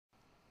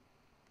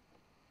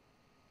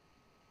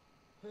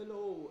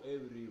Hello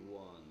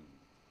everyone.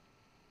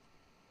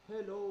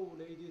 Hello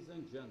ladies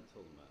and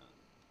gentlemen.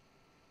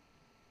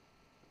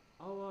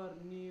 Our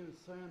new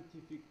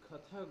scientific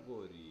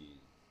category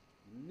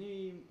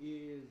name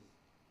is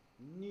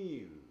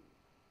new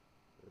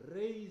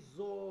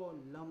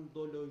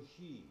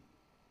Rhizolambdology.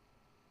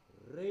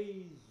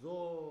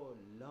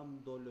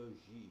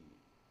 Rhizolambdology.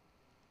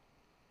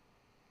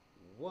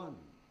 1.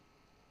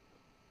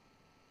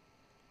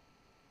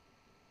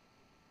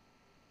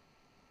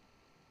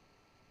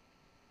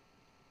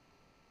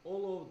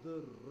 All of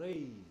the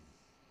rays,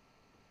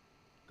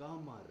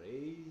 gamma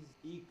rays,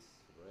 X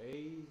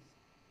rays,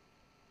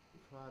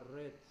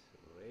 infrared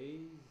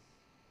rays,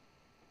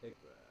 etc.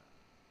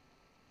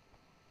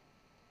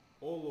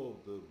 All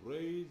of the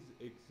rays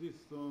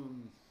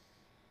existence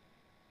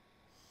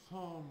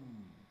some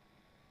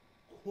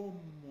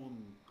common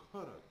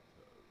characters.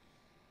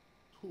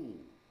 2.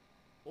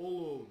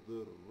 All of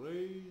the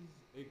rays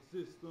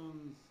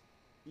existence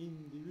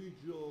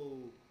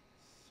individual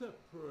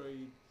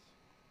separate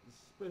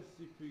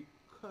specific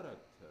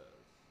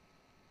characters.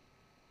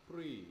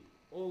 3.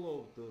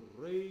 All of the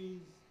rays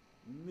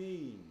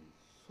main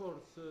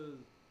sources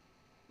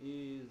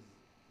is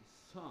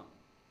sun.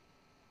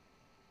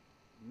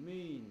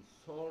 Main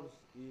source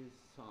is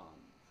sun.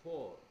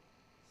 4.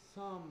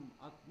 Some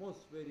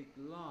atmospheric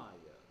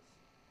layers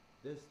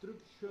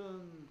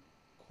destruction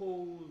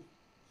caused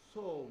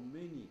so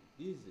many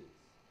diseases.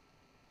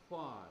 5.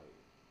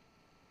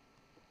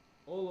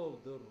 All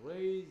of the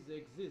rays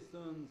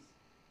existence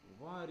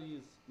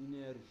varies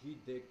energy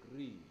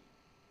degree.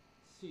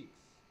 6.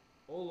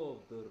 All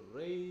of the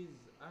rays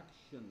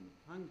action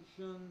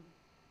function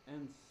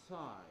and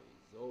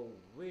size of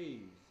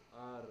waves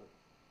are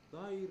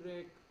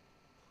direct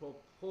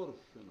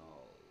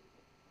proportional.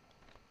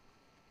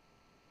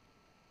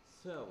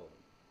 7.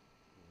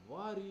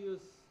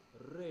 Various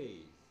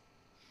rays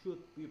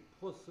should be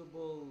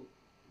possible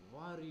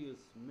various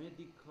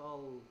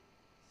medical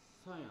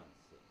sciences.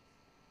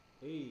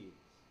 8.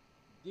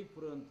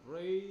 Different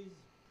rays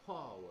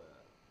power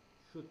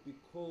should be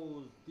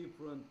cause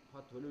different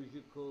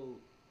pathological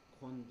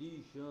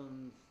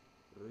conditions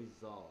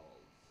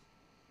results.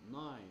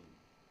 9.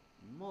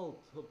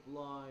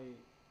 Multiply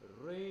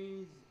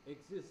rays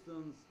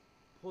existence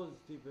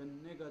positive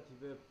and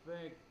negative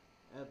effect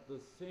at the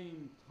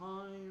same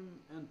time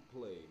and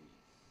place.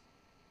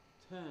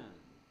 10.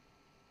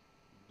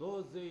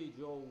 Dosage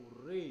of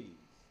rays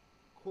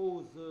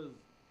causes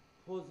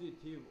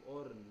positive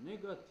or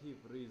negative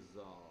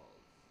results.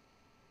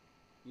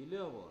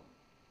 11.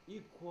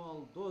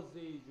 Equal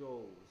dosage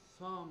of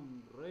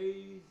some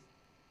rays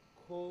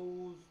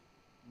cause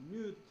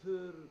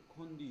neutral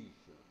conditions.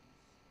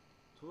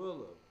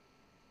 12.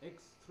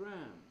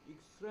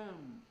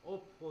 Extreme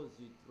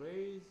opposite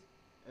rays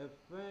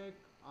effect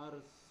are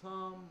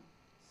some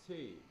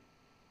same.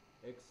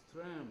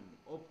 Extreme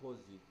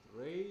opposite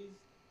rays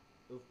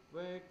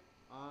effect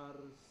are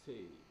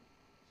same.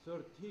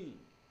 13.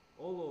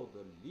 All of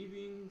the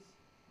livings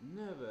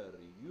never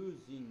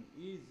using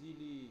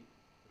easily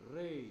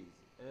rays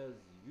as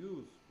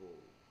useful.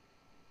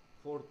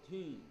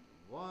 14.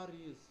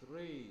 Various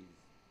rays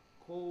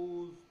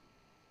cause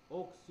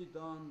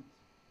oxidant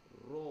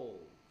roles.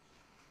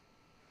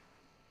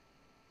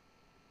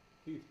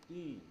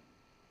 15.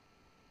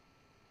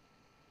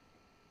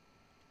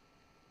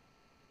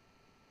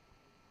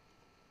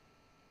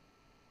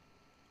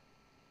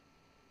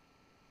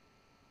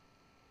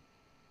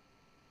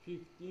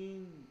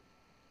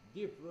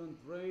 Different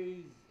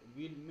rays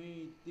will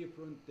make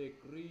different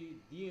degree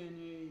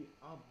DNA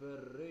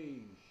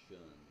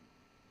aberration.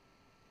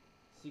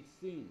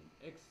 16.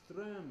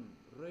 Extreme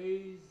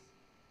rays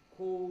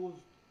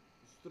caused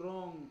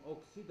strong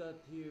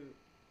oxidative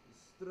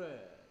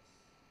stress,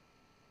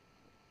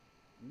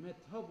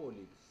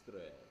 metabolic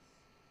stress.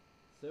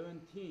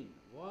 17.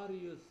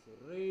 Various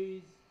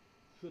rays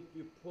should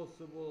be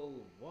possible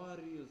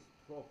various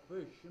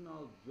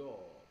professional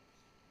jobs.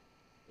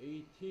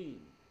 18.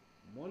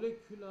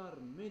 Molecular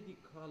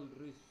medical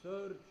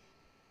research,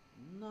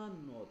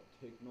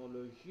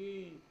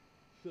 nanotechnology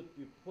should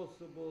be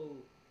possible,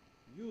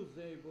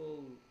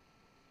 usable,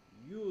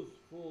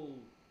 useful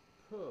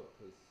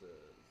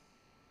purposes.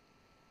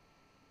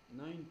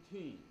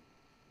 19.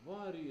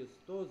 Various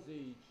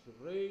dosage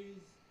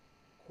rays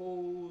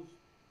cause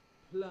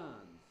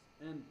plants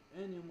and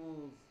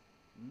animals,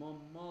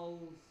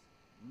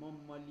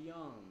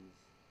 mammalians,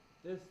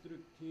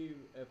 destructive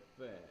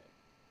effect.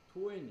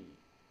 20.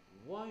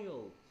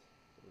 Wild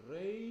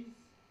rays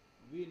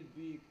will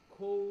be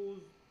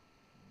caused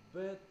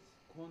bad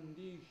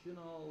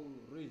conditional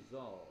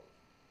results.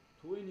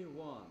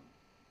 21.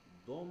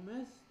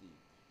 Domestic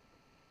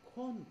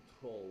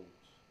controlled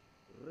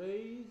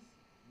rays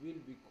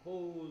will be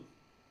caused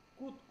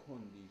good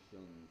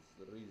conditions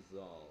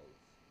results.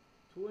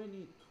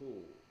 22.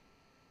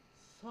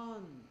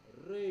 Sun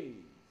rays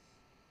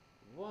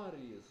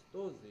various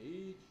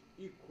dosage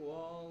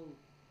equal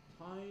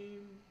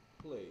time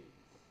place.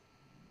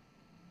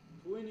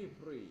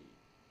 23.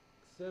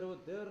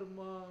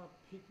 Xeroderma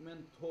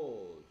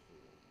pigmentosa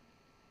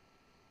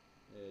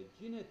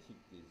genetic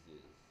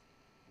disease.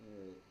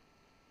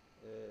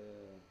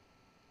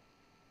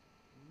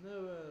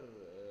 Never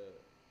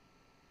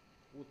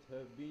would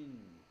have been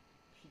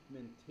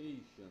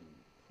pigmentation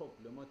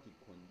problematic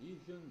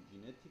condition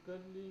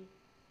genetically.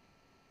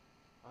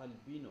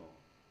 Albino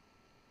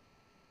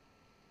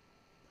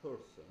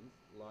persons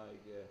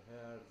like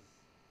hairs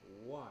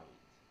white.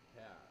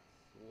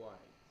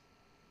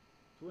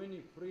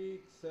 23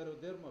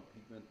 xeroderma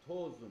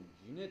pigmentosum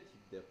genetic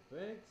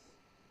defects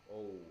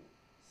of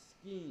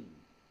skin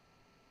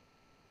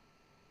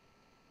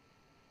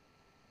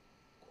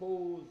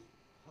cause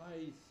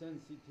high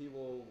sensitive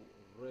of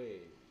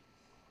rays.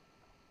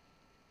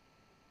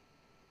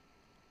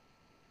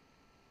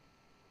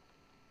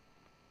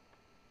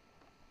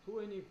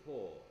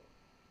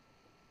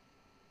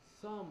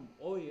 Some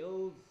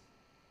oils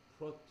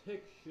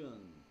protection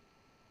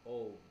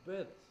of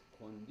bad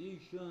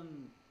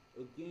condition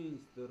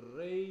against the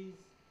rays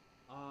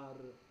are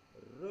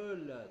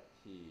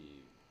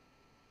relative.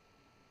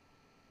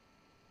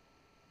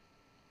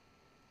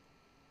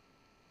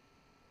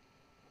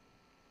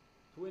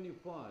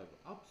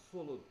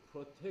 Absolute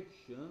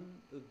protection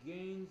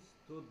against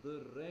the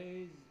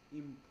rays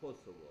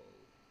impossible.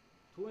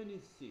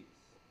 26.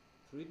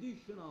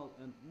 Traditional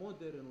and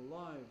modern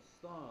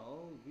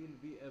lifestyle will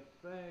be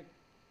affect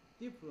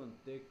different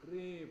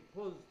degree,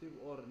 positive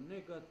or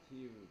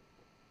negative,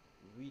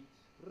 with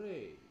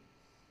rays.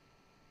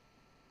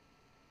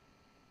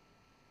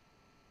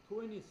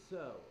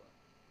 27.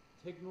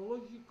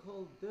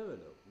 Technological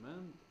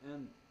development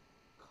and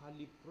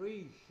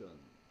calibration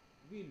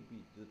will be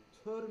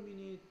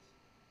determined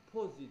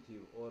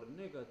positive or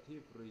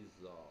negative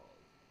result.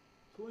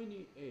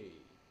 28.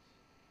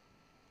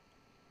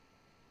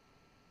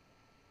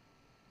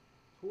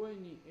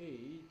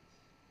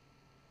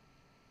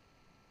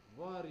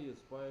 Various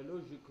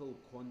biological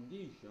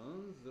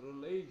conditions,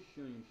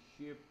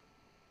 relationships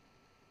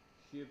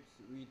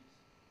with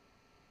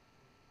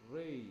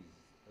rays,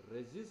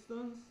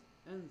 resistance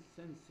and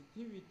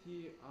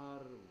sensitivity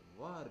are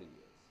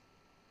various.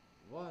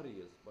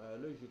 Various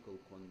biological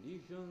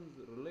conditions,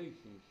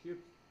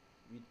 relationships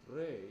with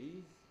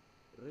rays,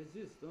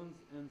 resistance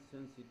and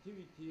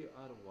sensitivity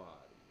are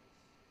various.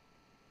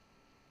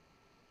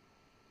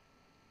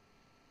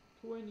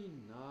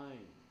 29.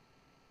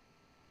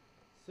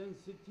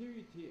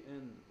 Sensitivity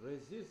and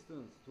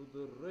resistance to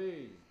the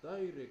rays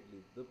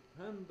directly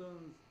depends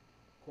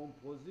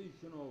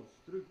composition of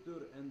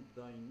structure and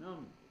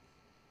dynamics.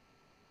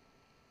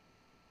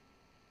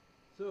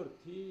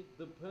 30.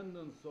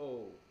 Dependence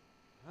of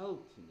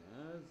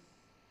healthiness,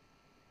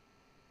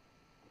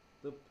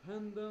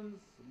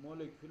 dependence,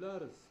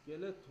 molecular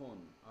skeleton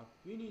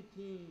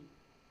affinity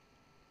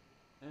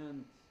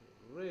and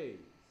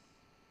rays.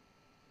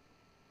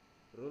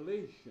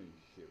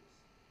 Relationships,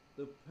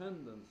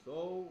 dependence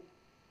of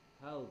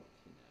healthiness.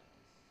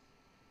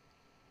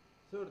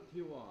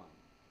 31.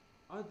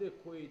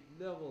 Adequate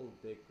level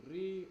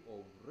degree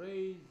of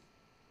rays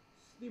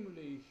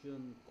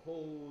stimulation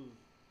cause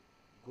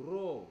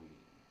growing.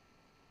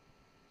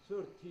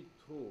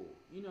 32.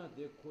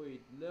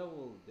 Inadequate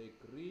level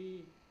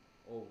degree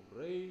of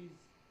rays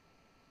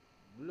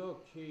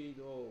blockade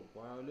of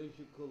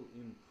biological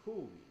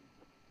improving.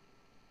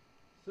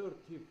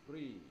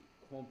 33.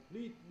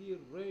 Completely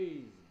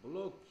rays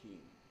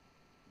blocking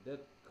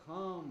that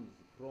comes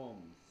from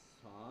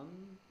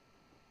sun,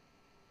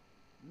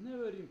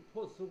 never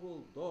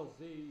impossible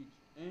dosage,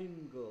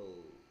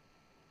 angle,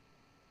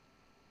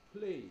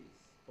 place,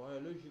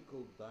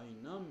 biological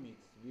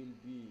dynamics will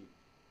be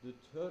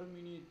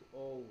determined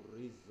of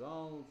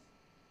results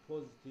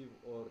positive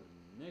or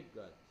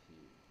negative.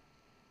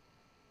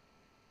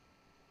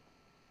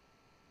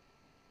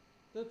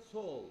 That's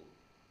all.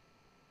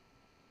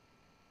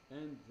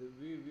 And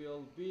we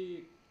will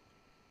be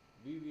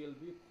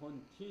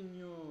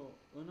continue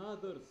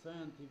another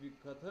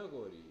scientific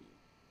category,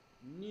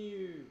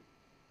 new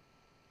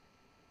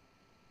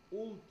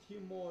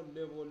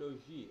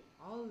ultimolevology,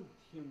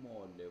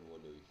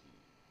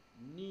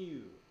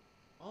 new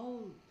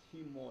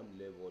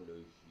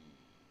ultimolevology.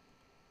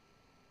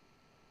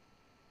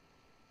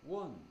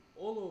 1.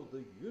 All of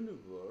the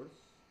universe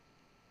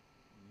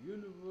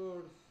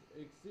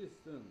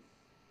existence,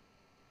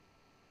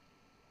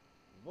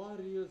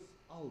 various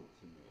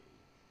ultimate.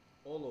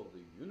 All of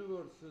the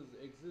universe's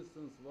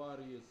existence,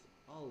 various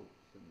ultimate.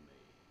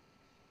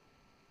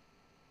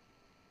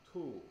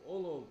 2.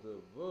 All of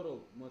the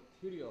world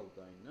material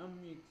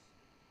dynamics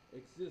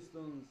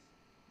existence,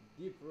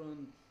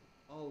 different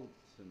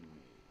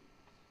ultimate.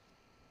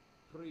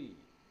 3.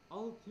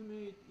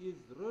 Ultimate is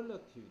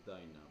relative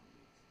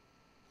dynamics.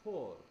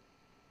 4.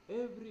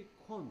 Every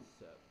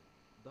concept,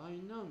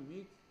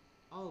 dynamics,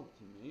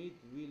 ultimate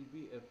will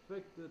be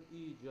affected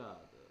each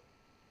other.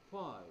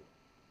 5.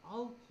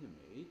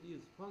 Ultimate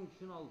is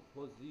functional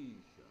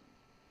position.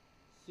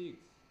 6.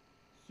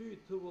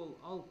 Suitable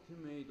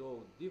ultimate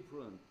of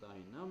different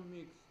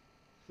dynamics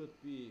should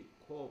be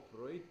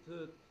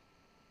cooperated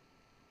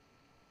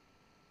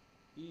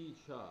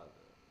each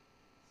other.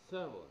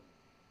 7.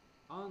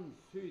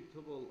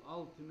 unsuitable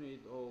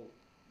ultimate of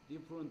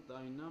different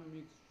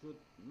dynamics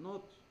should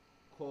not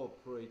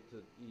cooperate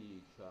with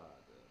each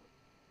other.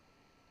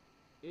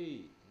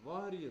 8.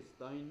 Various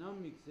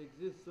dynamics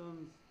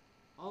existence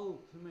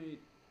ultimate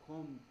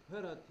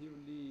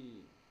comparatively.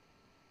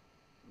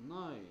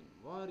 9.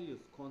 Various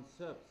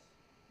concepts,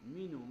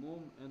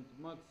 minimum and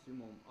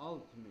maximum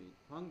ultimate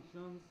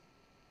functions,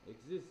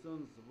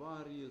 existence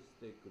various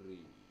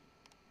degree.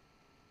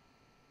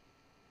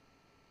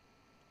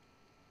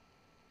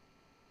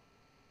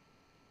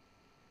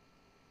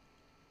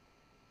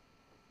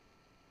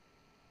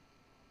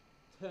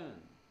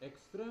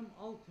 Extreme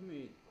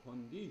ultimate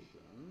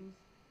conditions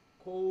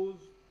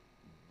cause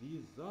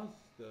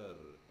disaster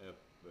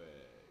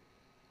effect.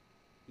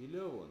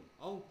 11.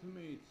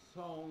 Ultimate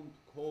sound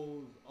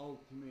cause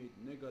ultimate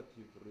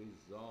negative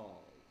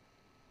result.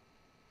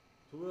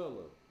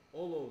 12.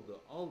 All of the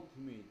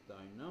ultimate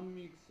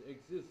dynamics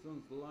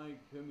existence like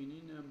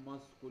feminine and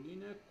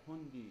masculine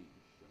condition.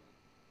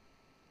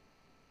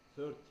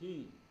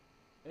 13.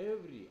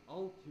 Every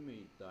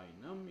ultimate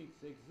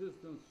dynamics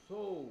existence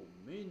so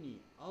many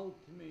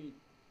ultimate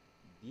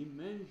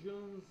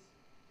dimensions,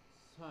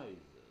 sizes.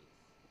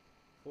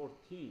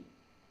 14.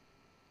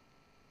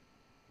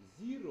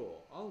 Zero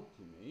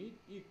ultimate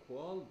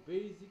equal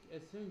basic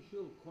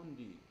essential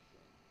condition.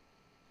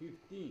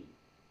 15.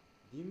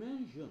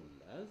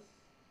 Dimensionless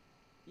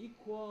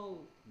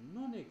equal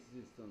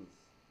non-existence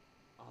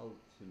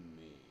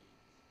ultimate.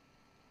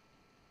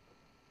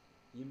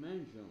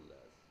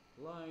 Dimensionless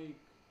like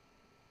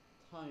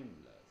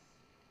timeless,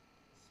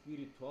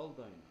 spiritual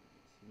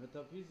dynamics,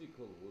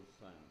 metaphysical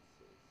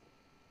sciences,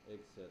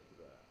 etc.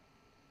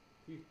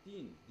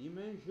 15.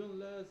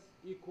 Dimensionless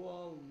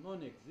equal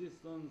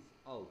non-existence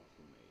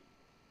ultimate.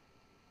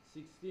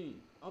 16.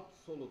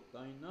 Absolute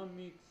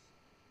dynamics,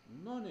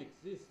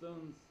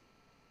 non-existence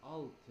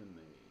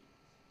ultimate.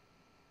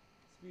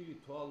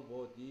 Spiritual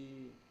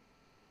body,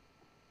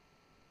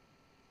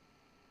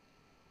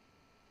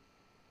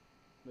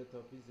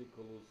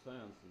 metaphysical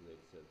sciences,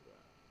 etc.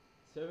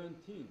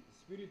 17.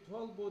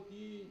 Spiritual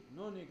body,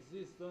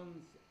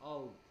 non-existence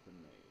ultimate.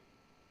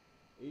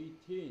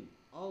 18.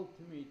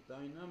 Ultimate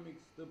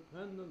dynamics,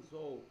 dependence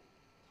of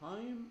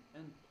time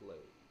and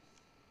place,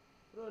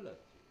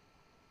 relative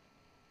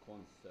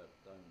concept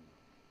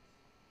dynamics.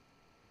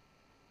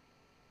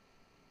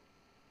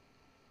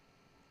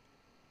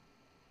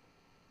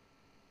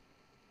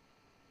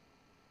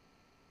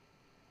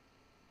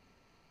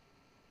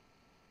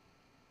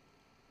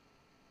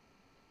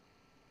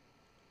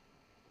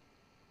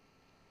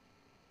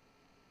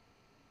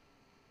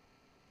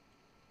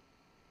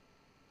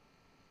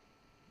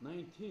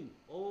 19.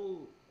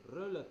 All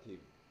relative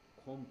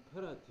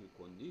comparative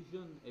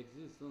condition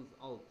existence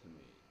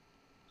ultimate.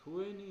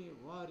 20.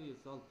 Various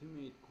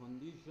ultimate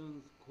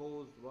conditions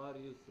cause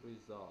various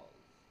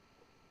results.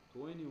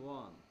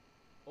 21.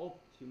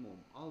 Optimum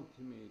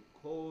ultimate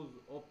cause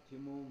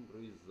optimum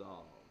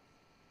results.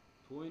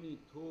 22.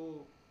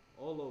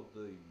 All of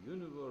the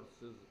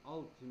universe's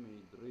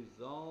ultimate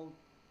result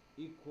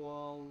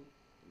equal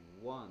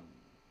 1.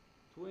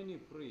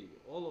 23.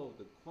 All of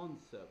the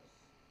concepts,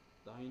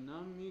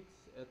 dynamics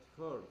at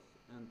first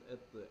and at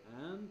the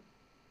end,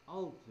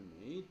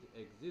 ultimate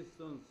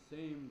existence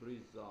same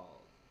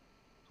result.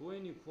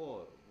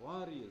 24.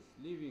 Various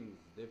livings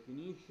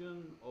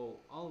definition of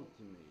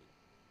ultimate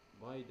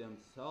by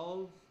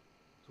themselves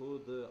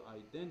to the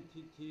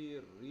identity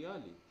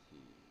reality.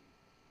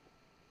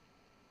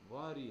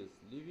 Various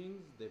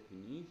livings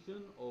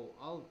definition of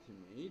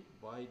ultimate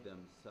by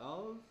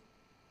themselves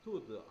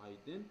to the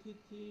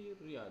identity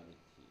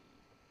reality.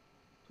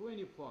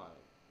 25.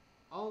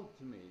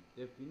 Ultimate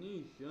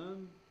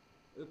definition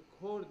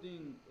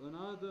according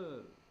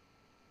another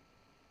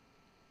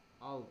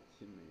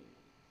ultimate.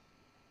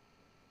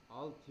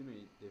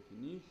 Ultimate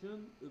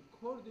definition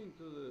according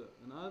to the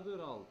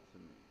another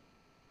ultimate.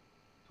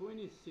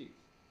 26.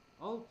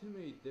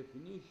 Ultimate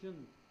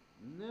definition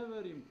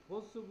never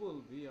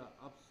impossible via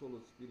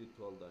absolute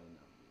spiritual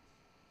dynamics.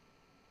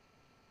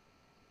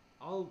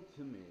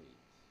 Ultimate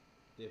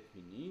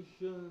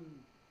definition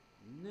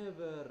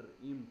never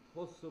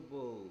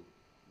impossible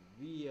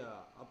via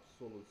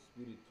absolute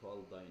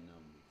spiritual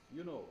dynamics.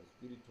 You know,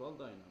 spiritual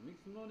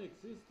dynamics,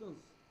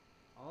 non-existence,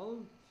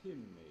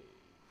 ultimate.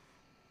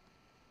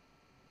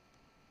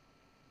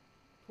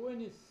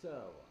 27.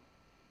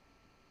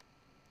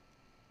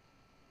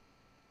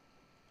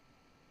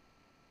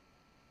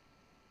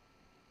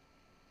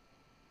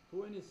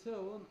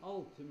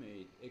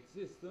 Ultimate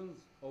existence,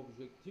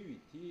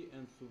 objectivity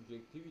and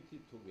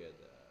subjectivity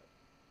together.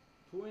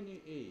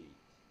 28.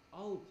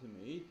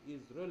 Ultimate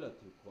is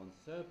relative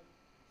concept,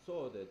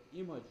 so that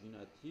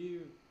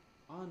imaginative,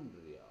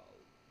 unreal.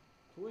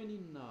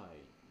 29.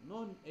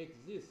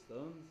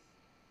 Non-existence,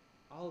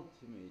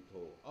 ultimate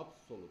or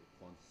absolute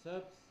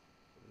concepts,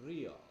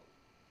 real.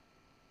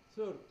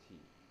 30.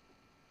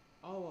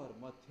 Our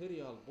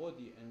material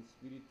body and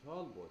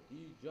spiritual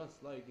body,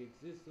 just like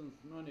existence,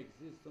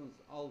 non-existence,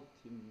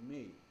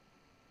 ultimate.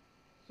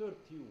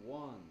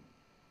 31.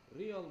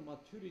 Real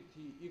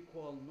maturity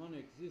equal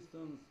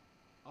non-existence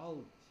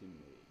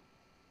ultimate.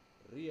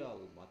 Real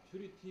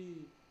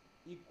maturity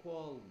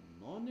equal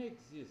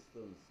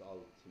non-existence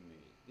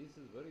ultimate. This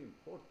is very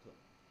important.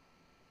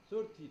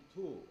 32.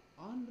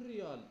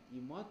 Unreal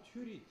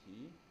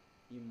immaturity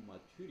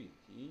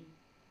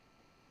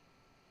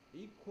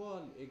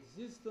equal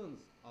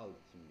existence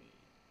ultimate.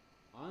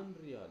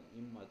 Unreal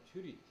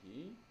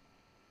immaturity,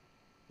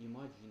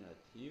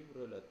 imaginative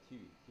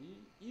relativity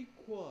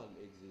equal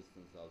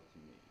existence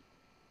ultimate.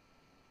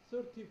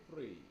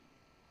 33.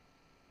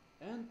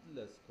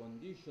 Endless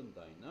condition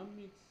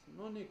dynamics,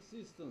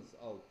 non-existence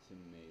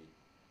ultimate.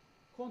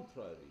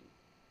 Contrary,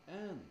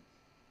 and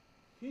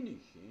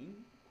finishing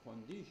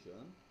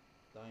condition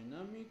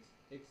dynamics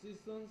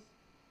existence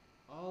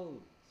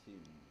ultimate.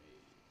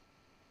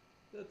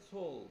 That's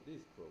all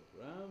this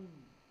program.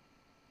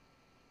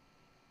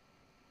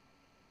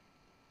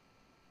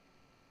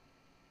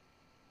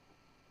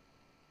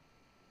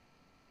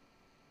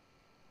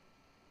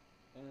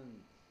 And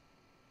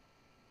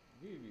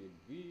we will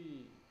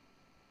be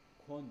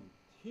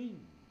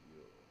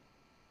continue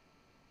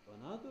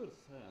another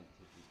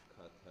scientific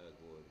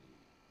category,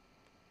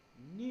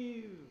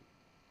 new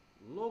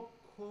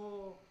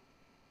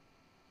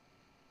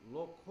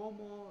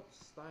Locomo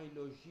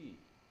stylogy,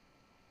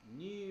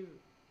 new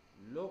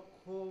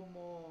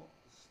Locomo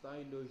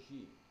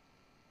stylogy.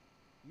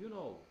 You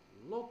know,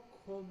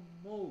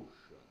 locomotion,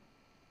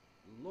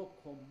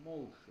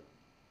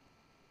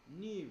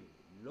 new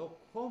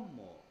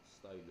Locomo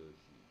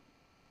stylogy.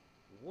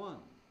 1.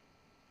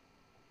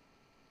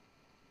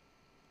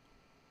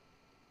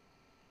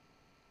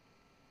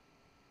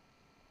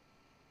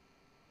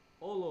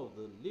 All of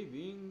the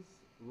livings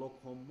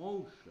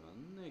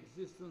locomotion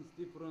existence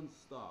different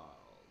styles.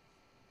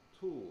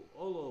 2.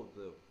 All of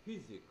the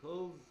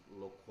physicals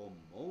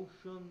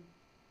locomotion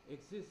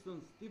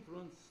existence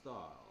different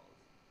styles.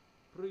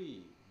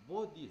 3.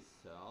 Body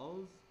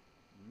cells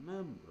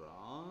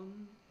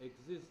membrane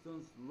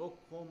existence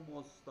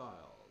locomo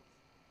styles.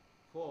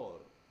 4.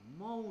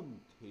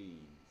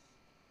 Mountains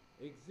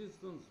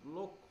existence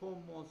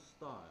locomo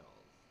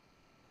styles.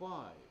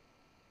 5.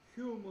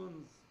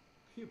 Humans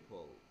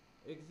people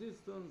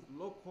existence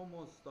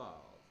locomo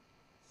styles.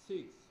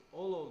 6.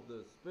 All of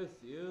the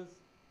species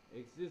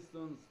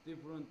existence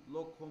different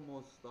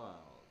locomo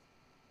styles.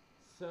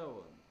 7.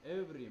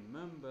 Every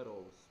member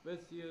of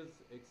species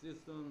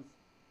existence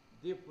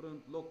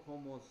different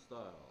locomo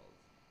styles.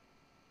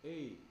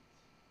 8.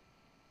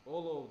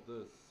 All of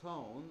the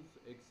sounds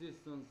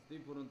existence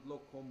different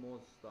locomo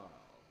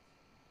styles.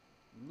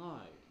 9.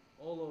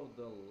 All of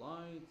the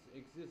lights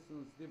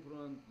existence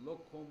different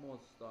locomo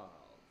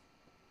styles.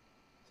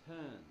 10.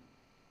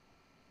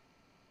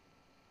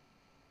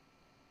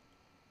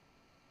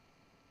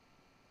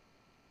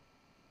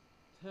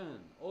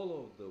 All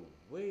of the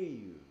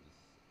waves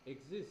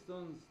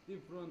existence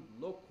different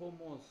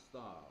locomo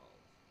styles.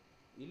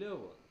 11.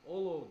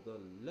 All of the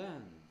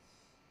lands,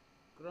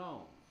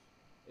 grounds,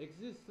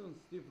 existence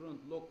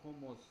different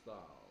locomo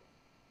styles.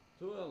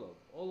 12.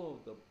 All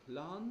of the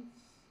plants,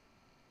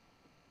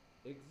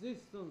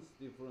 existence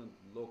different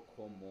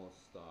locomo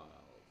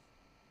styles.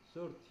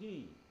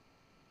 13.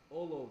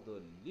 All of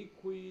the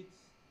liquids,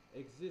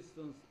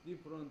 existence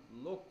different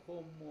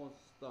locomo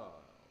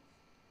styles.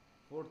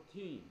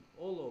 14.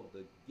 All of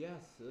the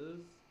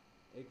gases,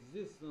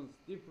 existence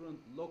different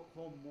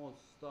locomo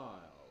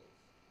styles.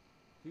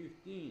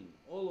 15.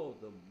 All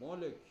of the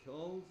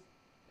molecules,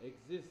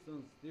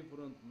 existence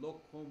different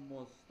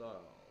locomo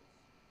styles.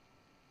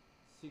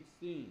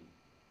 16.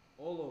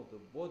 All of the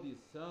body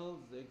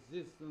cells,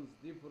 existence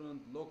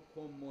different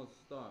locomo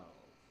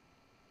styles.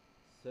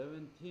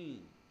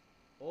 17.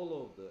 All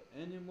of the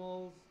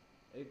animals,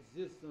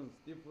 existence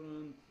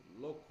different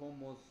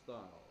locomo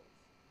styles.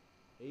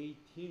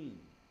 18.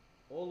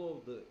 All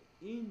of the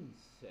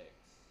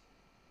insects,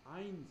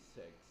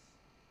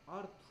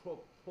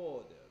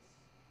 arthropods,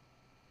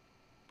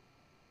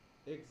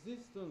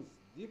 existence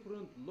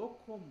different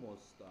locomo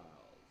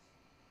styles.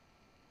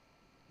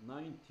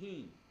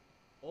 19.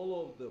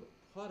 All of the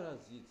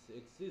parasites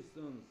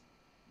existence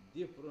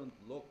different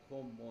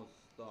locomo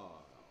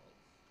styles.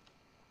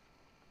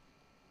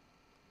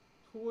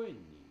 20.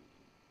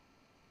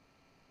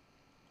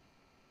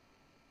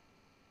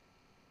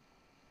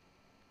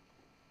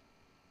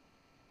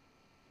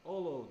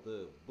 All of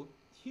the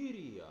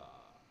bacteria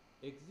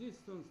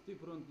existence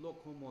different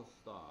locomo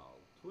style.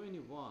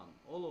 21.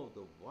 All of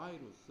the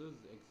viruses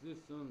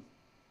existence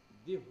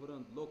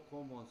different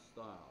locomo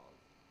styles.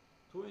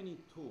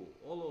 22.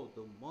 All of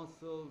the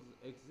muscles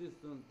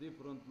existence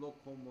different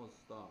locomo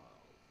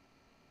styles.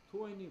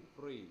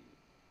 23.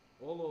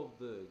 All of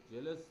the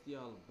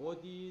celestial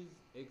bodies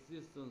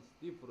existence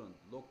different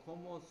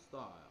locomo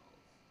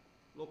styles,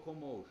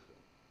 locomotion.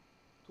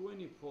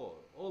 24.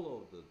 All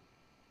of the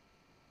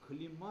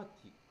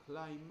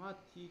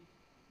climatic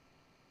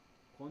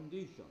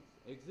conditions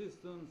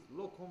existence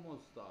locomo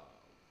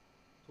styles.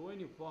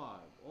 25.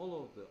 All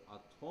of the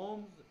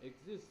atoms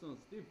existence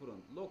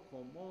different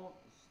locomo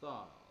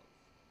styles.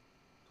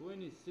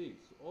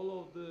 26. All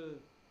of the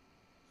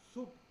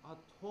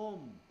subatom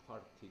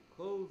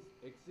particles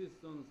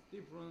existence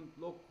different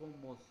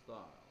locomo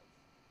styles,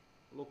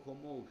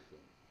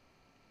 locomotion.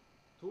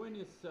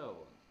 27.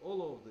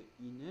 All of the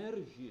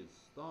energy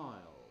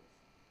styles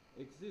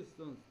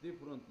existence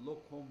different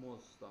locomo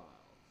styles.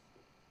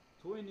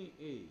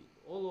 28.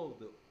 All of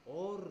the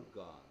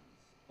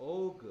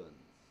organs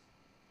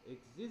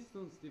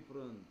existence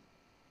different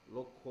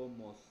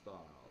locomo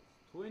styles.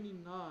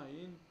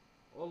 29.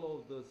 All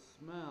of the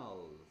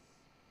smells,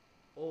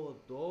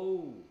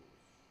 odors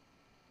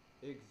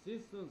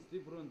existence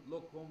different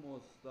locomo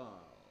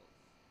styles.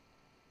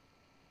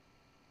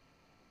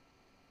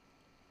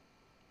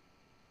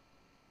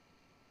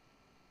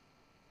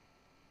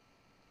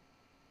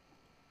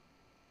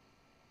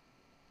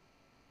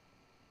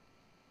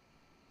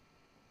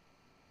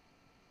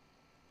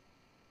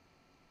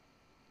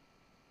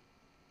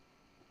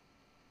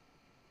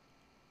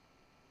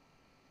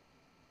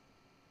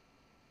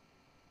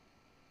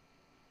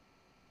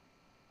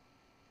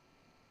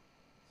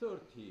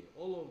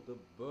 All of the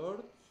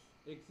birds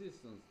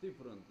existence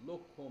different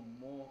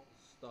locomo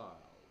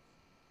styles.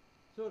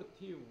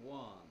 31.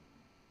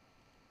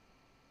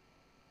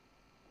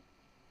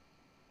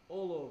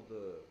 All of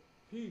the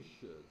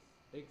fishes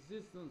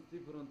existence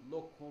different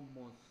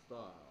locomo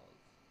styles.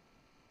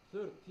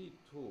 32.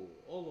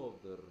 All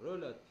of the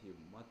relative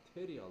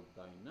material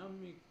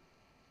dynamics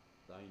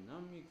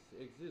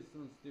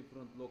existence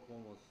different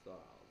locomo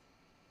styles.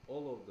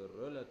 All of the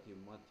relative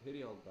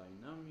material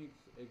dynamics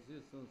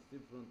existence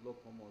different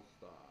locomo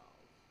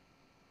styles.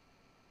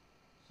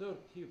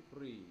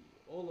 33.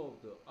 All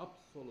of the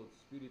absolute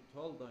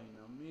spiritual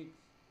dynamics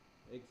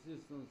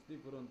existence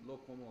different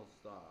locomo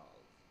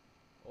styles.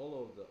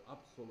 All of the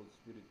absolute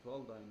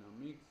spiritual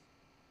dynamics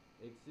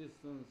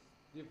existence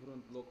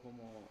different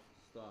locomo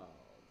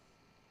styles.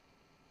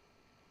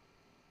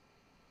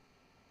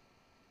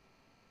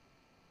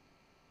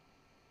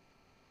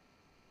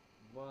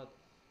 But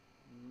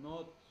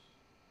not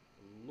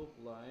look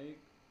like,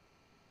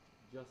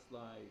 just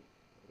like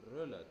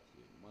relative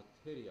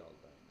material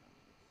dynamics.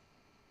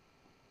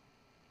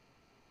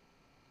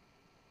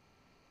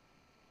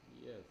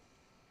 Yes.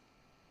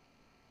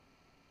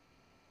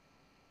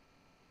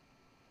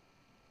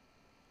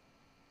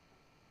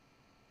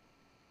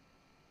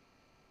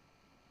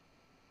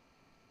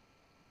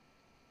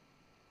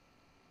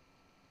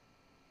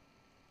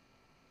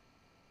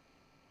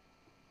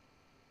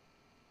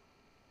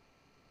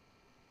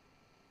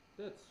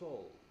 That's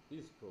all.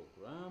 This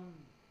program,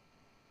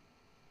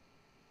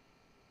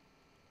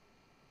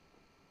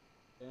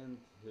 and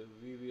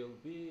we will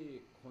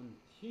be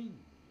continue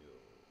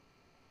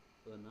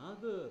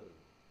another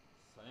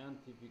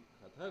scientific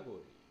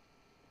category,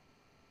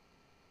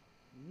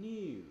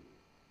 new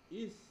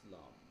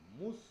Islam,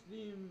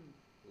 Muslim,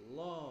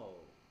 love,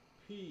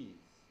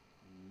 peace,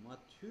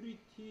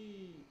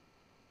 maturity,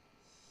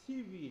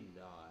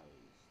 civilized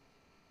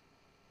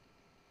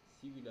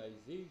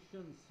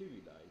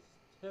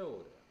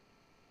theorem,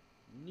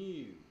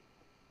 new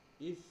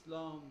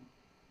Islam,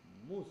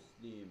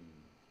 Muslim,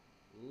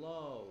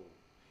 love,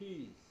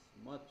 peace,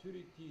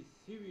 maturity,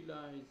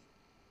 civilized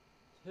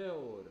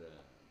theorem.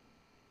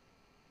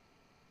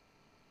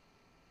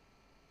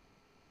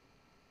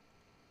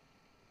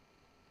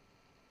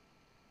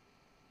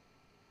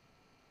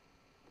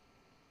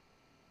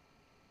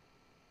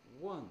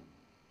 One,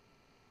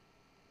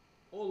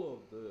 all of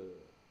the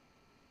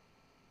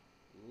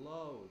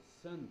love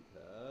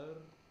center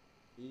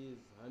is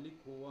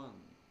Halikuan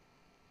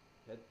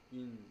had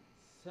been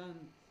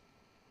sent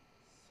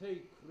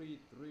sacred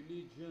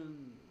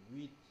religion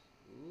with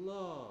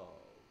love.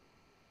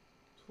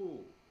 2.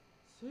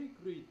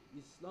 Sacred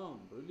Islam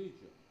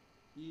religion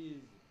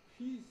is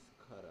peace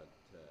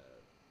character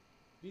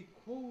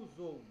because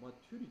of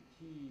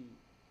maturity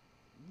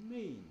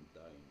main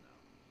dynamics.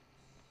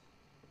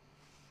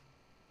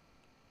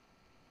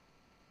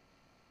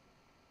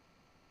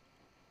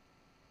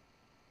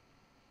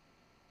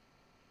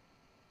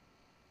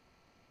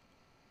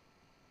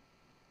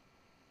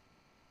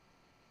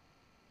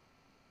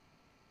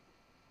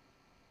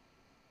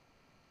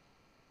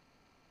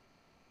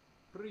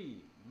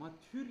 3.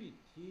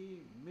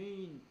 Maturity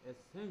main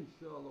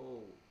essential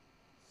of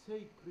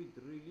sacred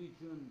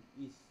religion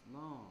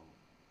Islam.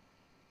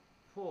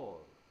 4.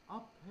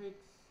 Apex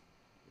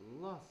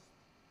last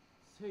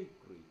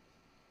sacred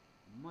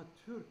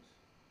matured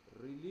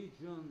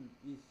religion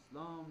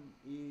Islam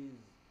is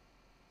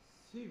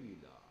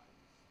civilized.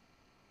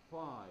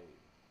 5.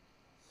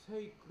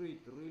 Sacred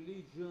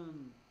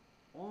religion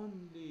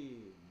only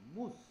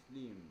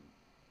Muslim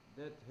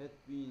that had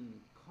been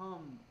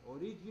come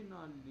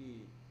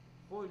originally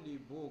Holy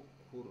Book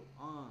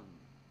Quran.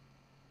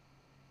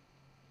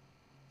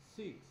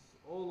 6.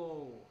 All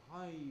of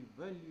high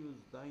values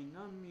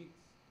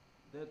dynamics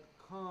that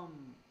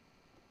come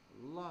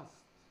last.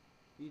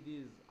 It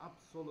is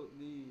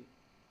absolutely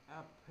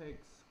apex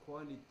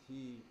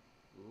quality,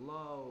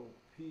 love,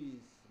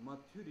 peace,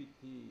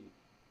 maturity,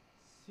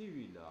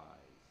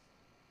 civilized.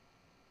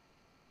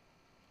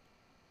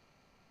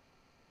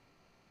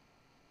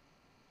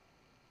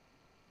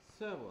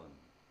 7.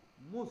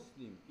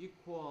 Muslim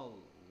equal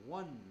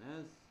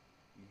oneness,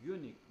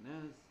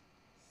 uniqueness,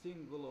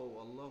 single of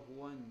Allah,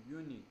 one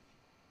unique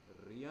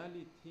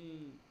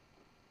reality.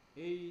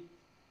 8.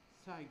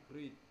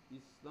 Sacred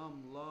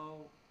Islam law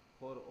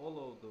for all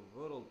of the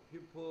world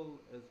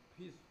people as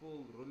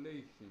peaceful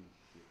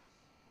relationships.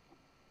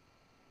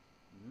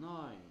 9.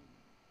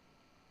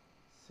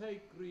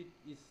 Sacred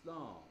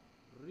Islam,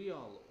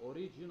 real,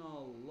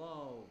 original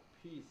love,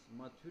 peace,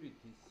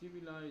 maturity,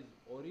 civilized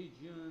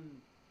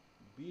origin,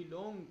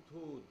 belong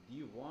to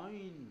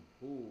divine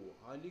who,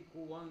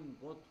 Haliku one,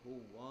 God who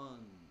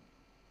one.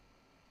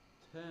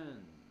 10.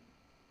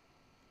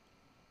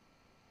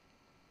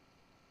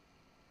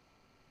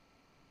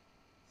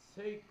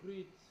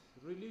 Sacred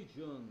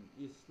religion,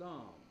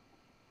 Islam,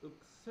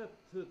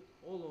 accepted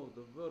all of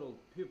the world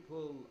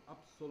people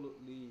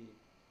absolutely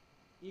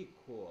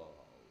equal.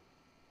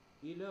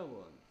 11.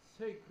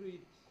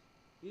 Sacred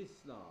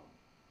Islam,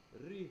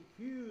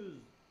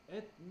 refused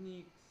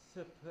ethnic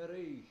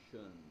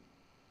separation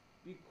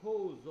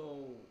because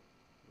of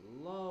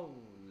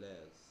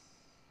loveless.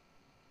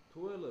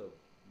 12.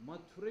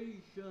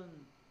 Maturation,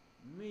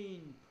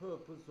 main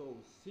purpose of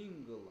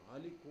single,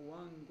 Haliku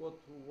one, God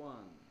to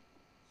one,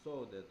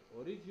 so that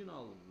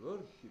original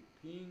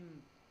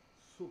worshipping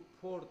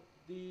support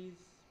this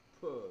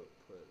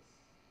purpose.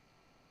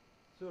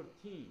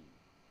 13.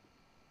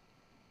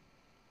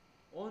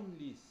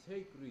 Only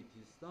sacred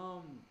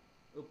Islam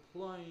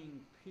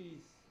applying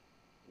peace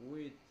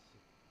with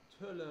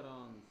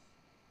tolerance,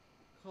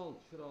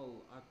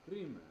 cultural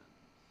agreement.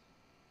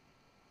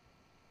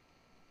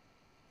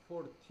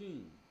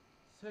 14.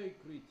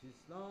 Sacred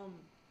Islam,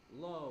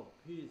 love,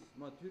 peace,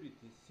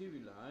 maturity,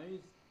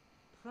 civilized,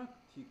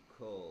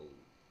 practical,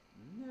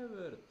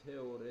 never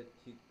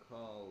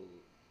theoretical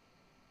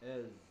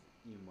as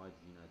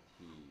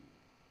imaginative.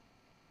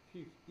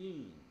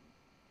 15.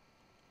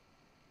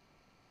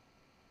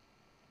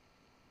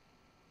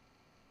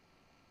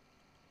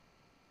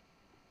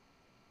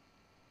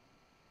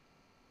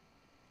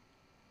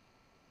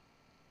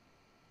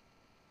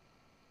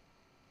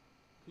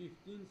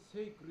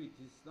 Sacred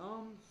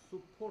Islam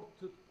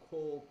supported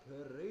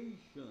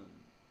cooperation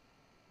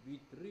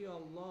with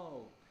real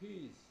love,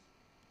 peace,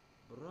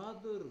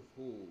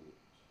 brotherhood.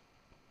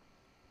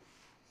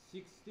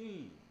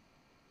 16.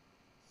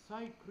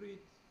 Sacred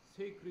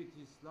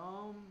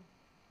Islam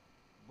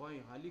by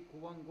Haliku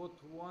one, God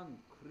one,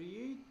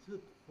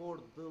 created for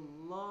the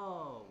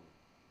love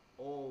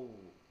of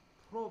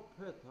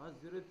Prophet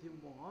Hazreti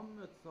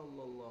Muhammad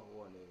sallallahu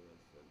aleyhi ve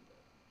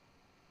sellem.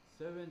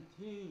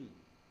 17.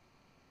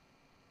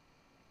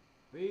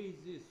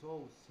 Basis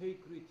of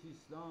sacred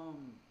Islam,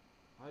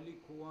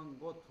 Haliku one,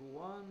 God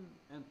one,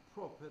 and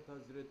Prophet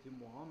Hazreti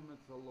Muhammad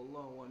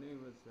sallallahu aleyhi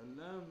ve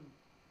sellem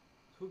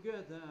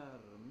together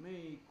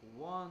make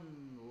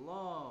one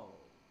love,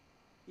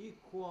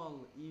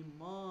 equal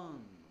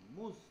iman,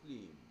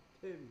 Muslim,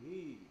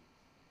 tevhid.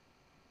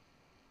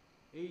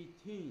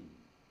 18.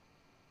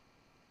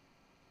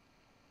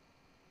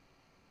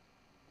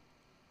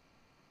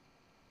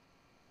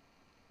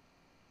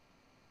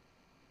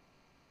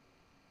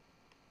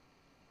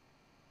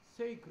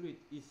 Sacred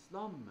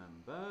Islam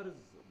members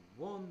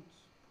want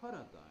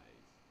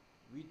paradise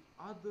with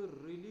other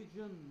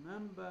religion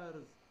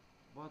members,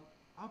 but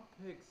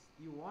apex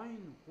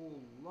divine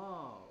who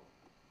love,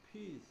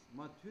 peace,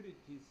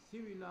 maturity,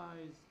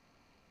 civilized,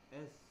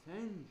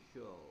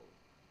 essential.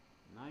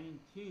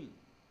 19.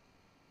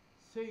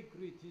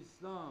 Sacred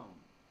Islam,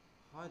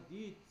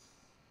 hadiths,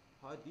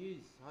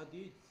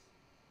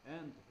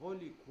 and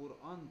Holy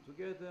Quran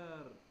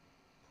together,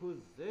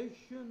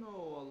 possession of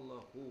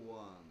Allah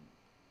one,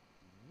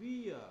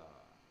 via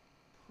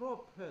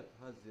Prophet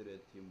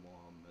Hazreti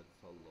Muhammad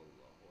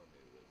sallallahu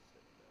aleyhi ve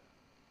sellem,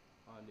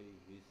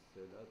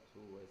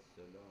 aleyhissalatu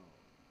vesselam.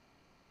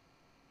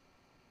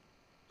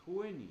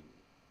 20.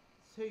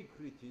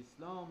 Sacred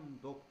Islam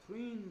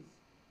doctrines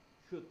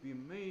should be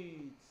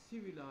made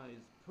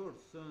civilized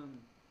person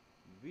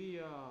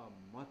via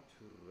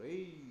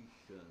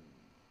maturation.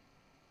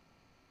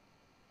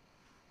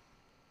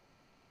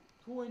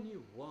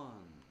 21.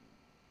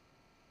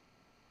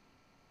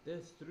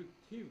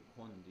 Destructive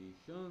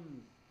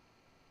conditions,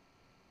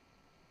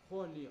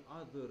 holy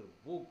other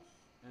books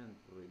and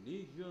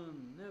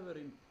religion, never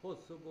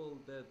impossible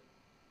that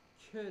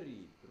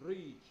carried,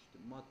 reached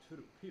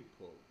mature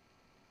people.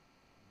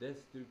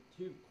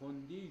 Destructive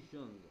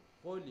conditions,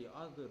 holy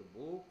other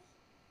books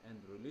and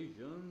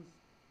religions,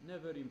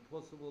 never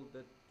impossible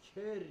that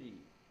carry,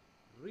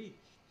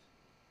 reached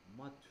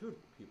mature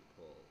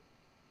people.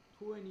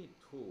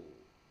 22.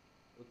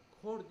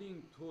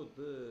 According to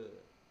the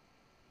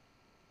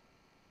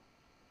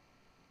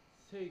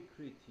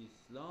sacred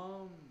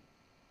Islam,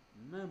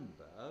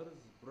 members'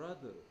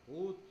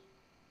 brotherhood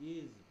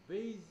is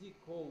basic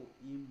of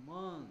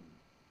iman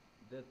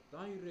that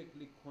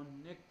directly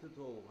connected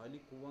to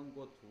Haliku one,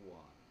 God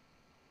one.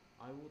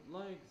 I would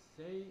like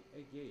to say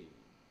again,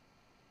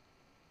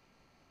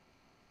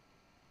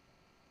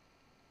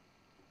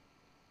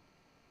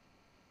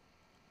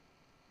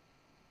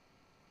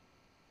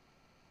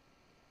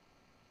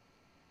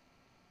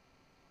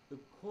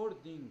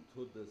 According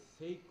to the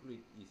sacred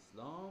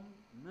Islam,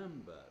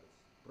 members,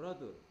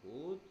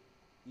 brotherhood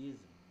is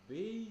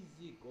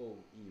basic of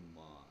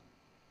Iman,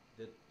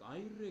 that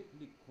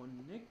directly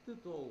connected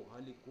of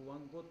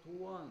Halikuvan to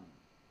one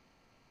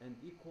and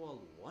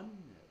equal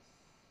oneness,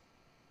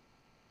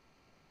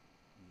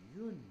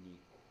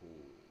 unique,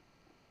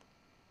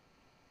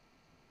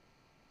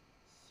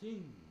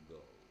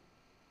 single.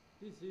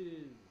 This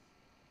is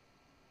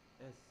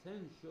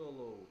essential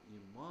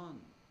of Iman,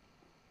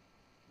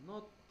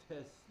 not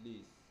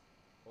tasteless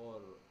or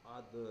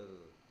other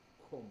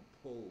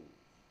composed.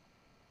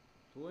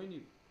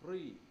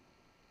 23.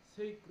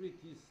 Sacred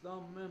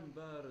Islam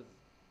members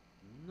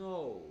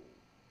know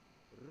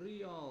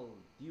real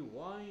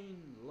divine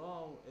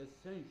love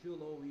essential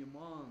of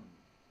Iman,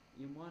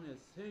 Iman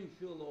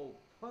essential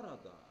of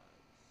paradise.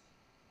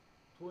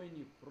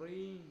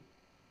 23.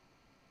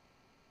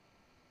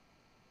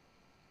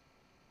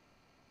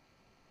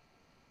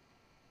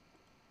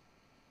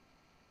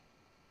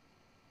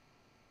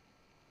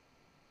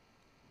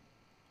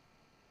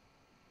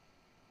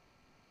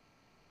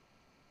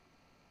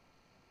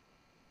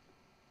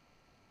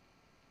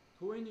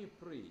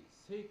 23.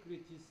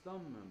 Sacred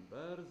Islam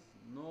members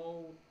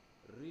know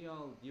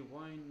real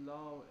divine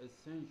love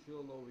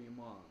essential of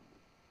Iman,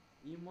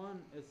 Iman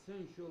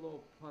essential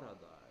of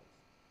paradise.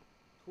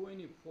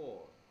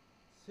 24.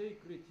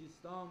 Sacred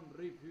Islam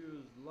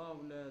refuse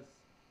loveless,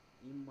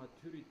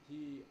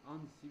 immaturity,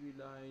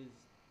 uncivilized,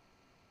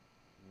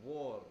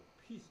 war,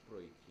 peace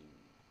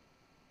breaking.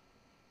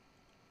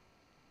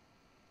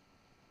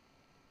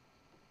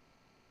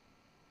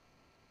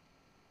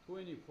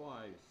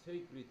 25.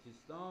 Sacred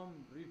Islam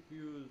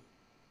refuse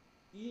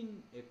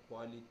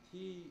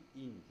inequality,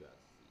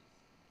 injustice.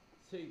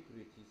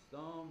 Sacred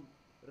Islam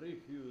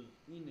refuse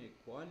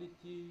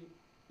inequality,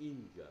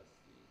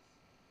 injustice.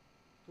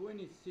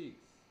 26.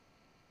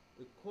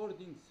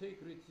 According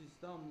sacred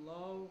Islam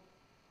law,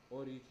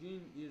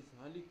 origin is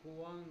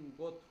Halikuvan,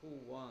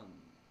 Gotuvan.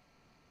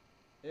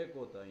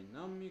 Ego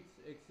dynamics,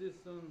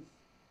 existence,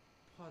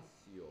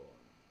 passion.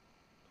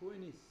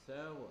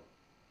 27.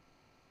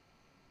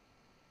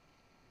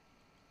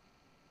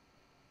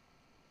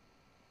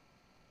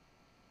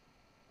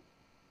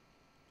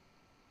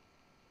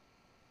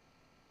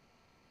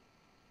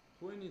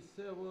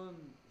 27.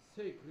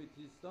 Sacred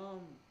Islam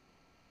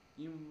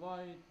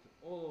invite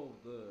all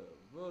of the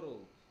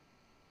world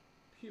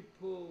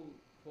people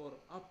for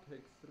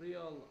apex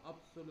real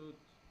absolute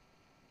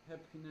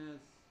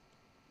happiness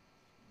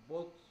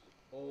both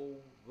of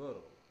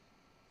world.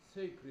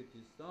 Sacred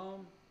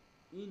Islam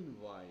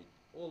invite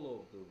all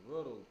of the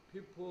world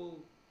people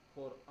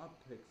for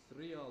apex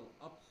real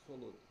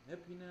absolute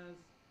happiness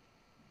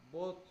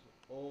both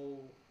of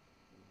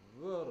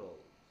world.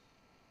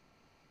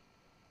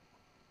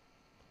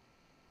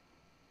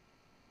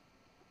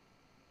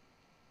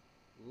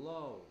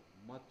 Love,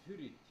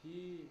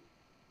 maturity,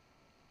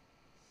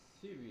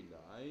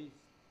 civilized,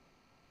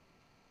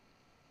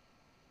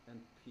 and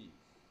peace.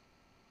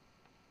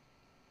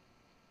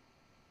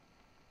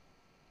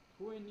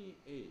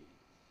 28.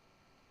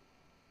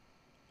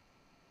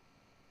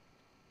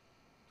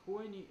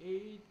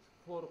 28.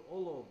 For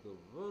all of the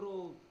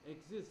world,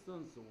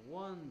 existence,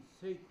 one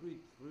sacred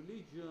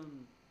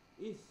religion,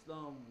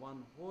 Islam,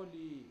 one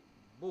holy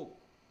book,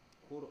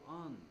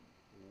 Quran,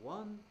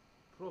 one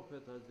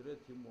Prophet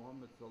Hazreti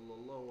Muhammed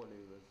sallallahu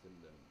aleyhi ve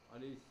sellem,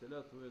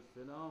 aleyhissalatu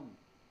vesselam,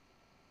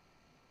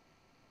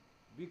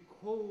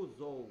 because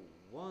of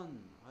one,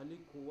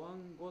 Haliku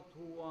one, go to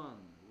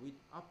one, with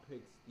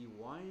apex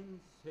divine,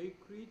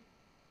 sacred,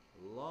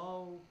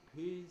 love,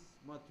 peace,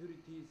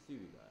 maturity,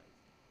 civilized.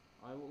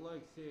 I would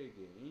like to say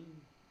again,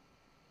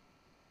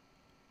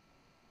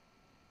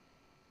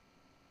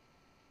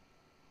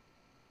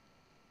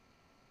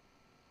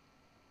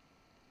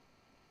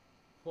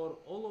 for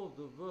all of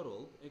the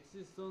world,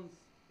 existence,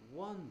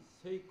 one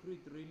sacred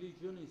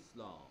religion,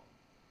 Islam,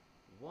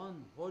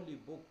 one holy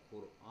book,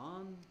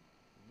 Quran,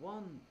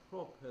 one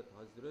Prophet,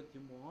 Hazreti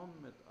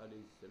Muhammad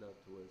alayhi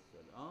salatu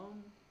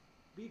wasalam,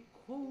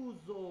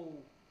 because of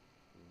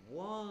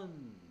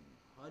one,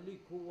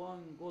 Haliku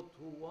one, go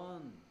to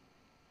one,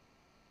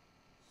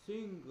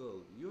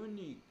 single,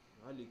 unique,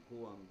 Haliku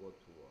one, go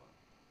to one,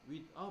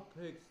 with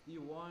apex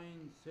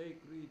divine,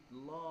 sacred,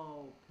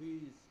 love,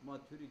 peace,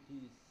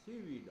 maturity,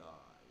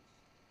 civilized.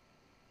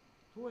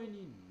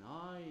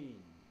 29.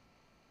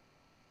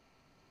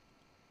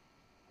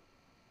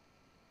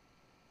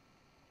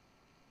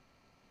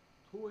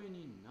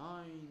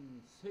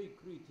 29.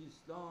 Sacred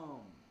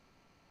Islam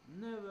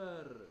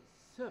never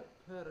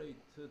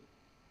separated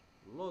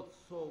lots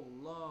of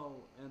love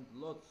and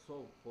lots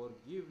of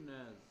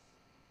forgiveness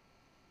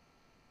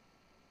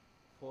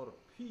for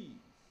peace.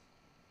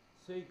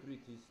 Sacred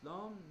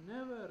Islam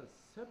never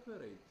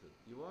separated,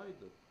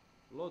 divided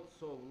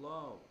lots of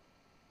love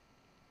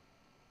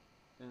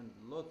and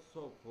lots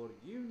of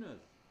forgiveness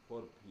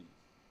for peace.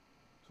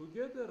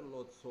 Together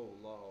lots of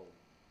love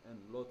and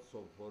lots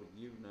of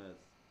forgiveness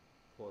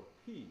for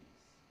peace.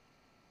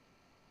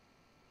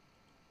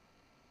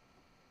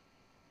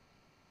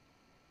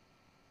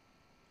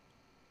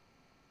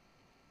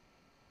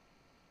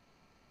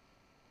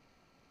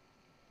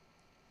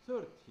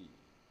 30.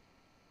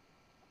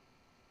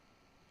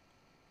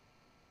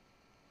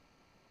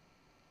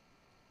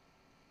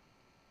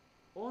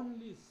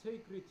 Only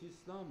sacred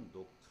Islam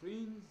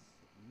doctrines,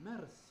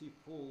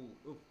 merciful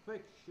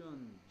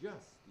affection,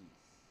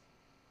 justice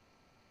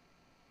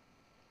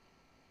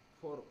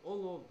for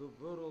all of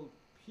the world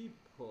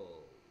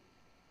people.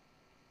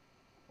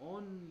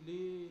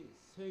 Only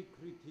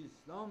sacred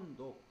Islam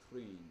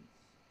doctrines.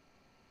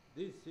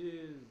 This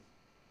is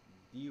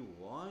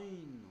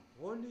divine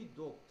holy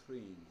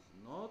doctrines,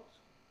 not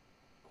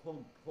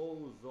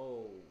composed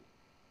of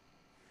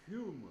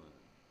human,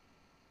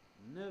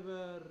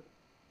 never,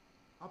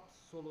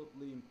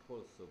 absolutely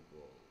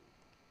impossible.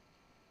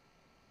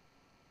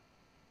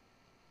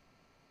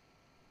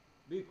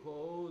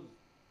 Because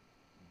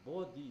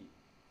body,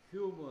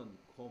 human,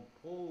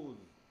 composed,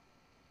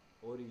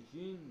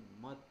 origin,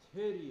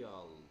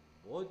 material,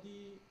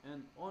 body,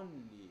 and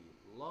only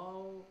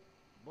love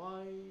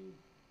by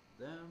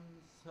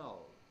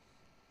themselves.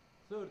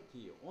 30.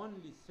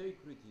 Only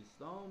sacred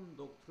Islam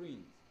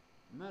doctrines,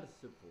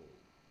 merciful,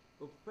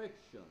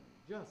 affection,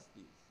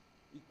 justice,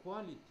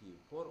 equality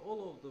for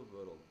all of the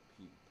world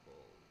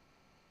people.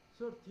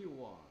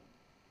 31.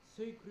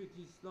 Sacred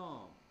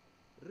Islam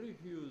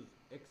refuse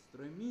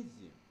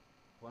extremism,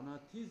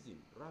 fanatism,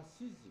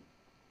 racism,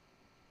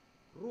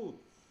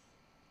 roots,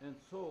 and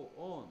so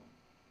on,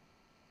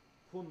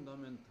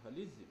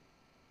 fundamentalism,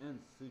 and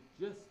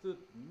suggested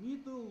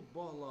middle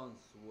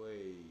balance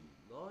way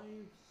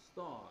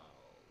lifestyle.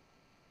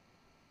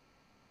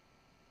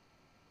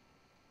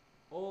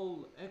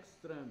 All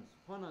extremes,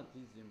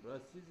 fanatism,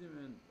 racism,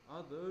 and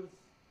others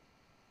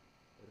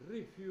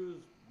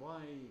refused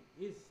by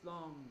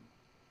Islam,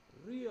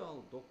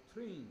 real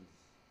doctrines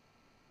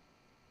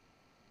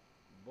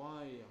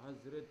by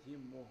Hazreti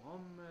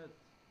Muhammad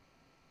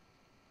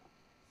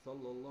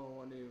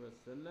sallallahu alaihi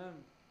wasallam,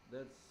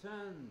 that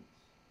sent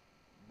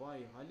by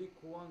Halik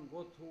one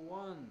go to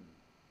one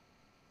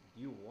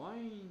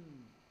divine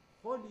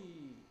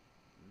holy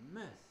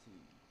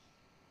message.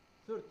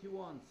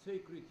 31.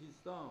 Sacred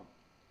Islam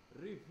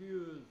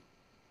refused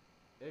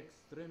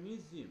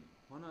extremism,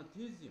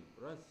 fanatism,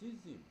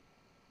 racism,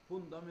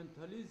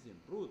 fundamentalism,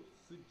 root,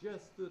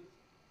 suggested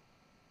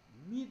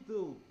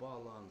middle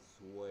balance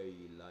way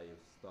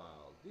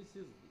lifestyle. This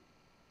is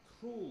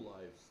true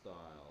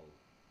lifestyle.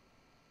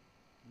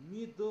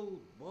 Middle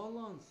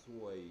balance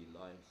way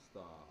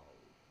lifestyle.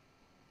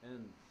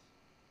 And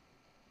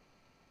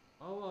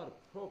our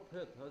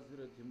Prophet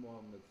Hazreti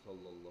Muhammad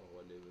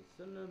sallallahu alaihi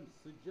wasallam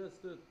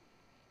suggested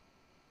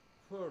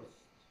first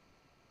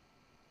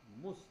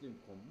Muslim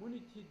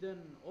community, then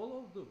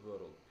all of the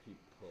world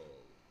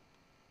people.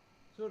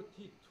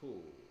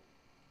 32.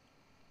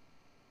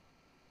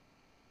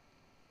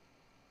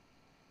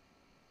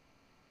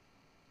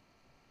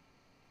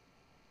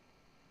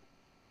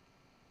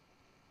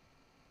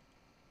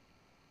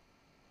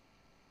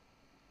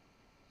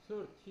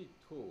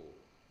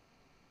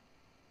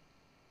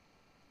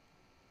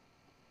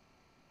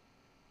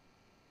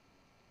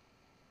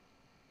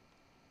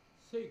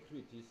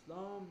 Sacred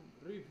Islam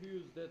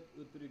refused that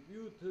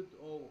attributed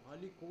of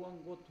Halikuan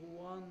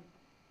Gotuan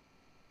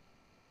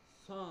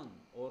son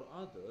or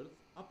others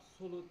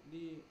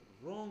absolutely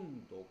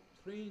wrong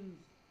doctrines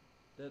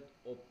that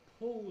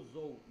oppose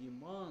of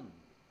Iman,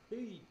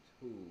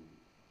 faithful,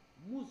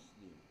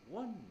 Muslim,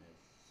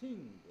 oneness,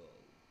 single.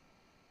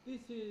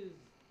 This is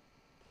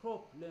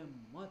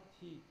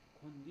problematic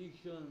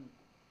condition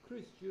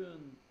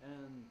Christian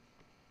and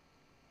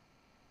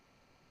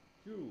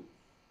Jews,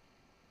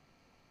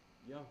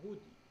 Yahudi.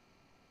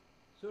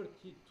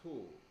 32.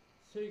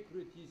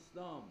 Sacred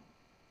Islam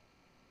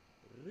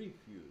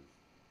refused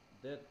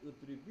that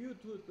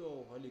attributed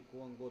of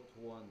Halikuan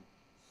Gotuan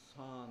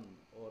son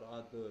or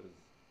others,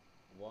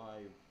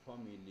 wife,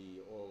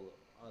 family, all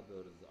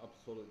others,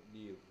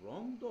 absolutely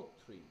wrong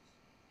doctrines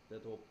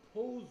that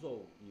oppose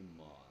of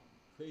Iman,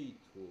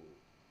 faithful,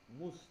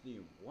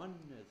 Muslim,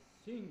 oneness,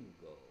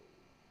 single.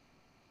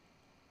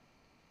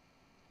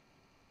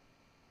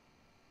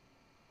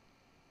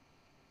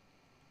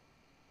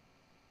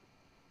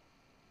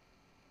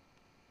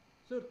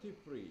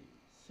 33.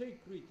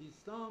 Sacred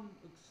Islam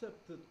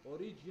accepted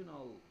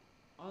original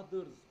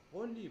others'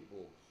 holy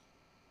books,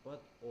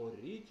 but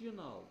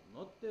original,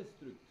 not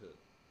destructed.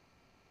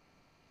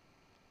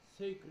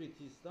 Sacred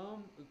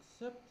Islam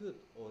accepted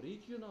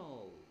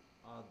original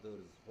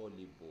others'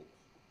 holy books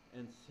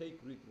and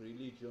sacred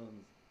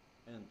religions,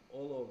 and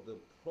all of the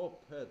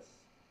prophets,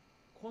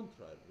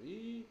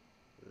 contrary,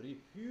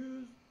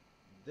 refused,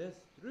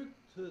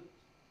 destructed,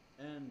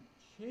 and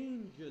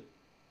changed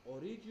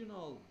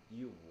original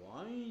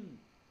divine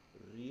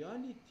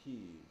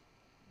realities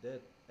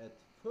that at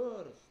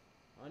first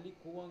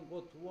Halikuan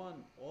Gotuan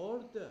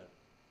ordered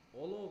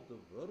all of the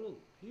world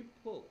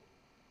people.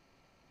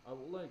 I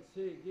would like to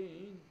say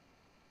again,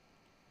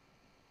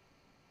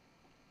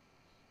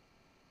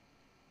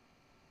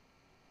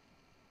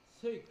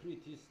 sacred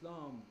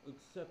Islam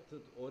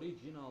accepted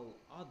original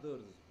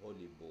others'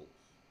 holy books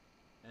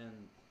and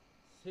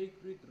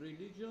sacred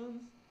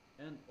religions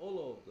and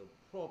all of the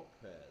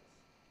prophets,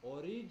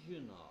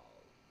 original,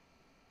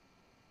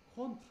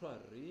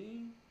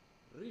 contrary,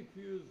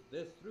 refuse,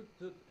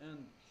 destructed,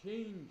 and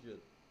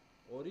changed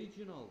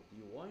original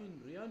divine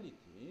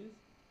realities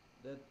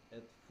that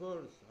at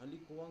first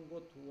Halik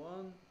Vangot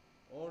One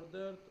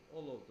ordered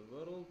all of the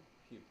world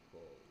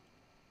people.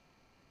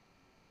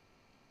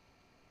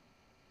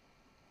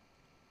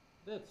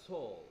 That's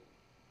all.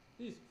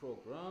 This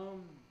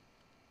program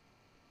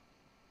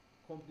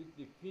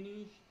completely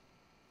finished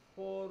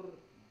 4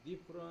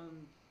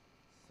 different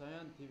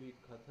scientific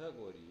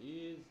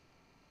categories,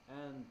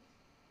 and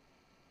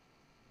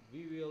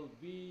we will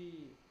be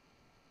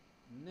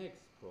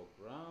next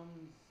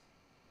programs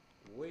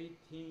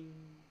waiting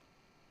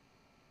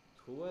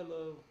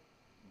 12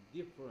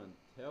 different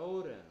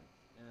theorems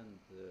and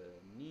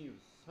new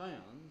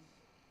sciences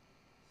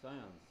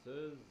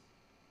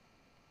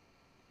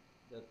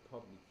that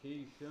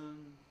publication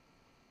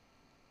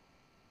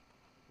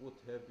would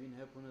have been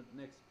happened at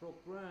next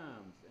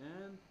programs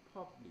and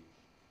published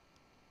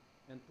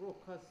and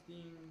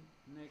broadcasting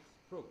next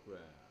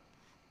program.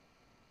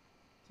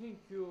 Thank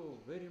you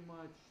very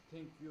much.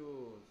 Thank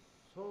you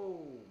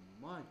so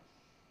much.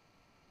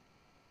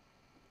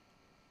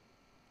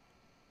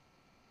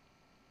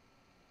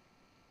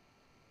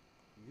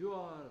 You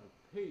are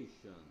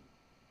patient.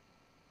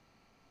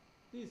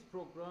 This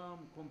program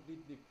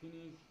completely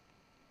finished,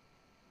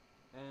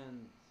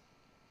 and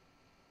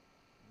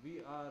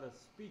we are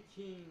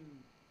speaking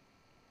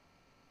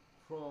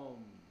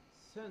from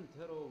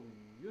center of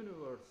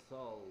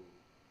universal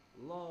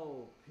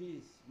love,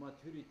 peace,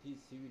 maturity,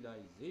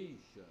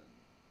 civilization.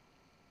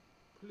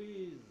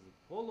 Please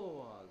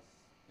follow us,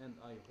 and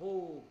I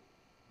hope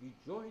you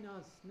join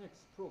us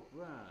next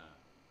program.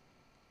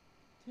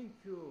 Thank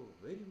you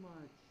very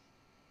much.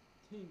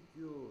 Thank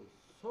you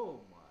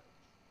so much.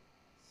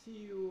 See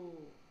you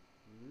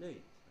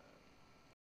later.